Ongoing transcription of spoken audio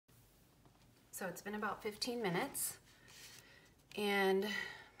So it's been about 15 minutes. And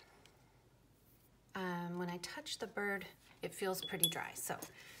when I touch the bird, it feels pretty dry. So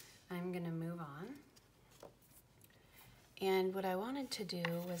I'm gonna move on. And what I wanted to do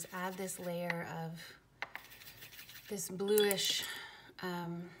was add this layer of this bluish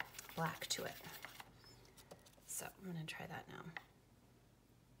black to it. So I'm gonna try that now.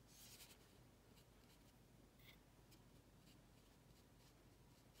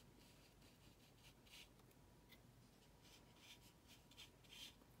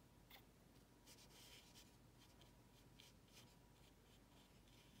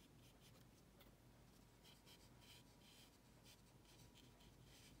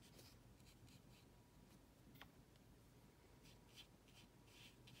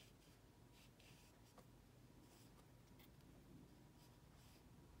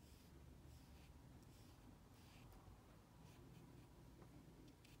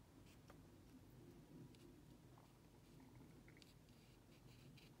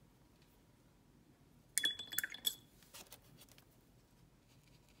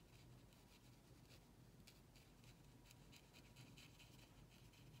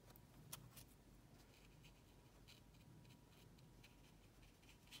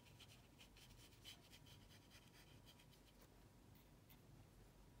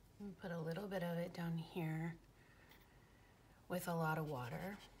 Put a little bit of it down here with a lot of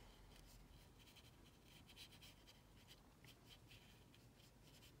water.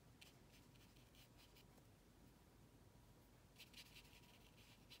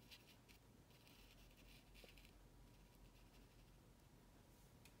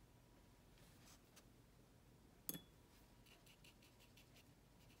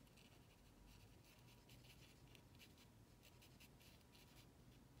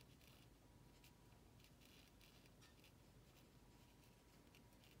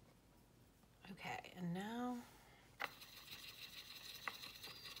 Okay, and now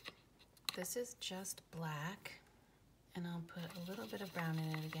this is just black, and I'll put a little bit of brown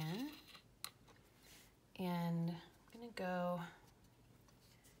in it again. And I'm gonna go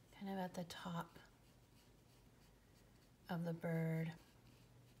kind of at the top of the bird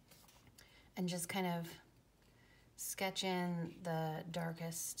and just kind of sketch in the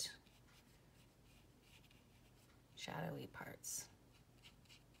darkest shadowy parts.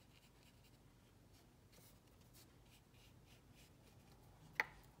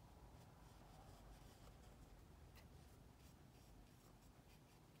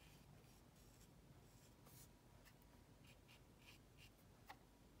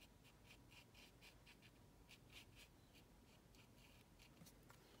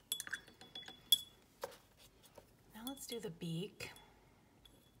 Let's do the beak.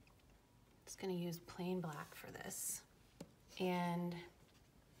 Just gonna use plain black for this. And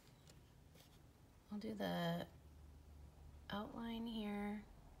I'll do the outline here.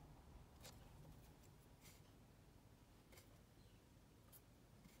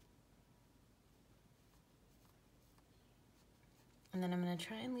 And then I'm gonna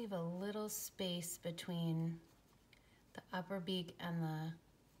try and leave a little space between the upper beak and the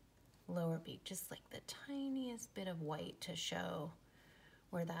lower beak, just like the tiniest bit of white to show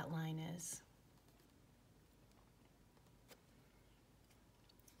where that line is.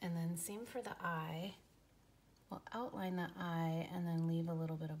 And then same for the eye. We'll outline the eye and then leave a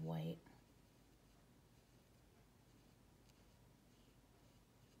little bit of white.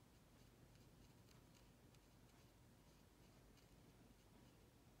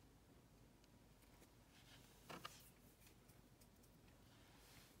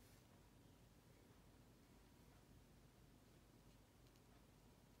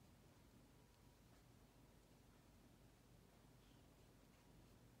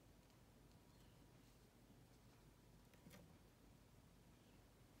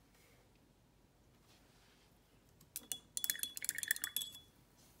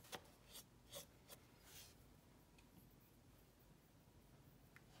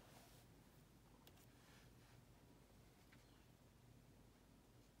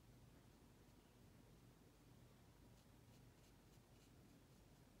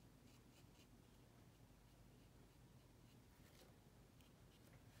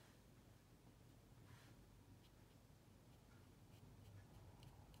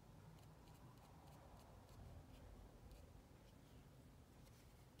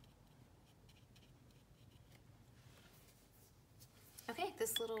 Okay,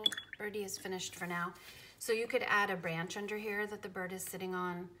 this little birdie is finished for now. So you could add a branch under here that the bird is sitting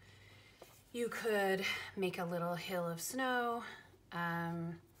on. You could make a little hill of snow.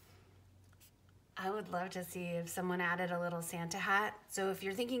 I would love to see if someone added a little Santa hat. So if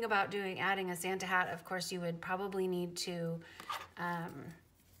you're thinking about adding a Santa hat, of course you would probably need to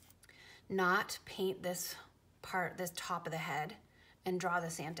not paint this part, this top of the head, and draw the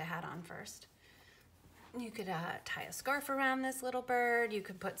Santa hat on first. You could tie a scarf around this little bird. You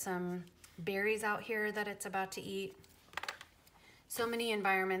could put some berries out here that it's about to eat. So many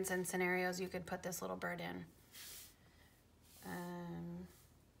environments and scenarios you could put this little bird in.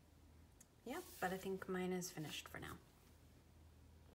 Yeah, but I think mine is finished for now.